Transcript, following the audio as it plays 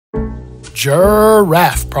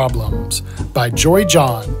Giraffe Problems by Jory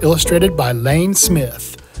John, illustrated by Lane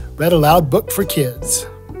Smith. Read aloud book for kids.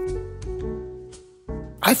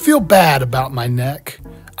 I feel bad about my neck.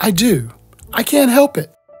 I do. I can't help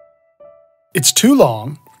it. It's too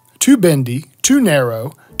long, too bendy, too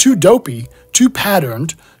narrow, too dopey, too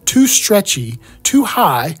patterned, too stretchy, too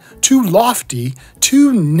high, too lofty,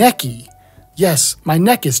 too necky. Yes, my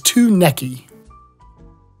neck is too necky.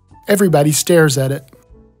 Everybody stares at it.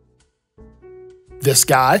 This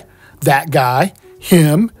guy, that guy,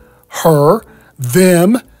 him, her,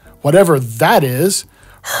 them, whatever that is,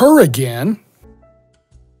 her again.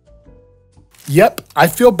 Yep, I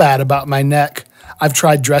feel bad about my neck. I've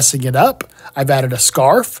tried dressing it up. I've added a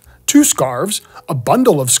scarf, 2 scarves, a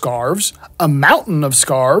bundle of scarves, a mountain of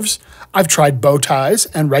scarves. I've tried bow ties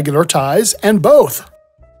and regular ties and both.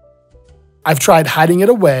 I've tried hiding it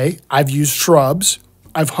away. I've used shrubs.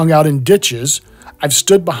 I've hung out in ditches. I've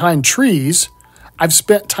stood behind trees. I've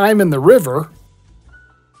spent time in the river.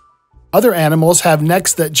 Other animals have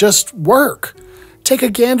necks that just work. Take a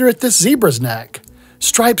gander at this zebra's neck.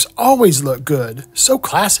 Stripes always look good. So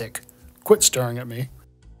classic. Quit staring at me.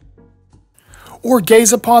 Or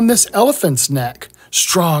gaze upon this elephant's neck.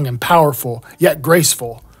 Strong and powerful, yet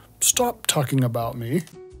graceful. Stop talking about me.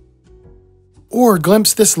 Or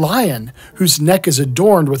glimpse this lion, whose neck is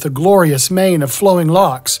adorned with a glorious mane of flowing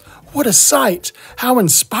locks. What a sight! How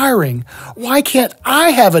inspiring! Why can't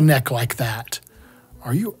I have a neck like that?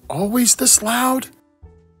 Are you always this loud?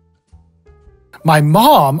 My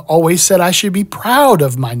mom always said I should be proud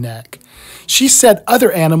of my neck. She said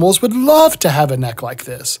other animals would love to have a neck like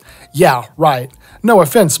this. Yeah, right. No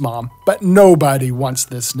offense, Mom, but nobody wants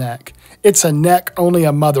this neck. It's a neck only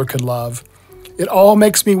a mother could love. It all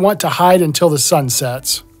makes me want to hide until the sun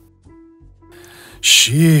sets.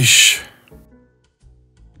 Sheesh.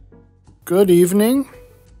 Good evening.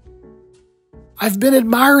 I've been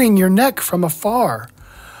admiring your neck from afar.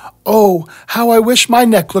 Oh, how I wish my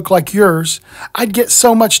neck looked like yours. I'd get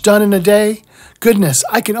so much done in a day. Goodness,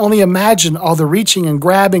 I can only imagine all the reaching and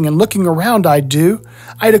grabbing and looking around I'd do.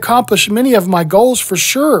 I'd accomplish many of my goals for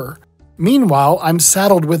sure. Meanwhile, I'm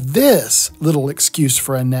saddled with this little excuse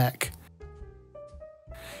for a neck.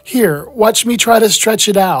 Here, watch me try to stretch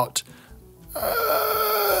it out.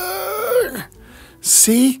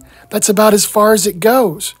 See? That's about as far as it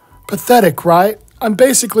goes. Pathetic, right? I'm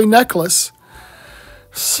basically neckless.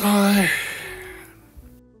 Sigh.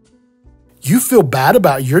 You feel bad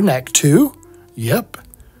about your neck too? Yep.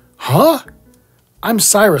 Huh? I'm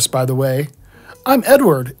Cyrus, by the way. I'm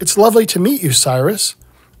Edward. It's lovely to meet you, Cyrus.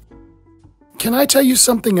 Can I tell you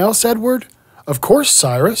something else, Edward? Of course,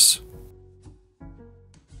 Cyrus.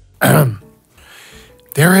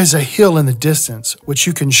 There is a hill in the distance, which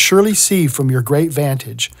you can surely see from your great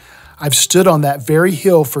vantage. I've stood on that very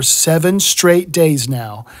hill for 7 straight days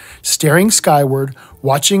now, staring skyward,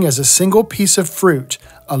 watching as a single piece of fruit,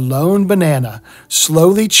 a lone banana,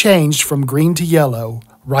 slowly changed from green to yellow,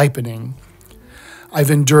 ripening. I've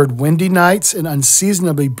endured windy nights and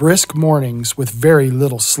unseasonably brisk mornings with very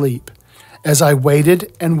little sleep. As I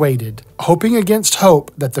waited and waited, hoping against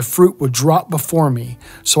hope that the fruit would drop before me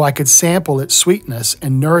so I could sample its sweetness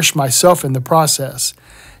and nourish myself in the process.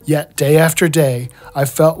 Yet day after day, I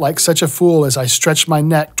felt like such a fool as I stretched my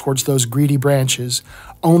neck towards those greedy branches,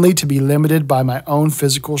 only to be limited by my own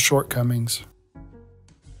physical shortcomings.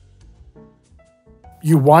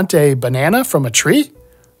 You want a banana from a tree?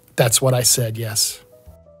 That's what I said, yes.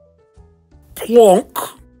 Plonk.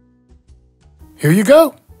 Here you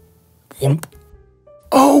go. Plump.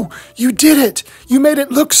 Oh, you did it! You made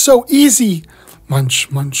it look so easy.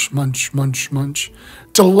 Munch, munch, munch, munch, munch.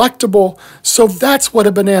 Delectable. So that's what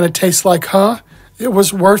a banana tastes like, huh? It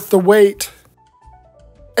was worth the wait.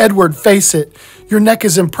 Edward, face it. Your neck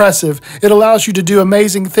is impressive. It allows you to do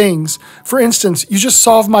amazing things. For instance, you just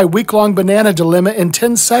solved my week-long banana dilemma in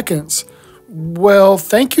 10 seconds. Well,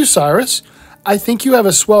 thank you, Cyrus. I think you have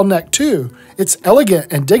a swell neck, too. It's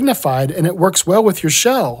elegant and dignified, and it works well with your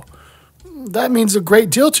shell. That means a great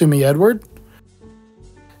deal to me, Edward.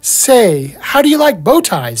 Say, how do you like bow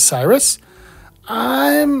ties, Cyrus?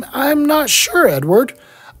 I'm not sure, Edward.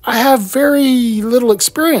 I have very little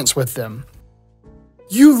experience with them.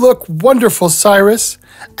 You look wonderful, Cyrus,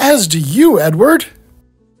 as do you, Edward.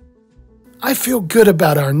 I feel good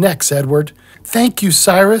about our necks, Edward. Thank you,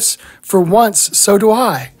 Cyrus. For once, so do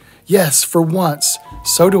I. Yes, for once,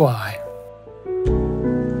 so do I.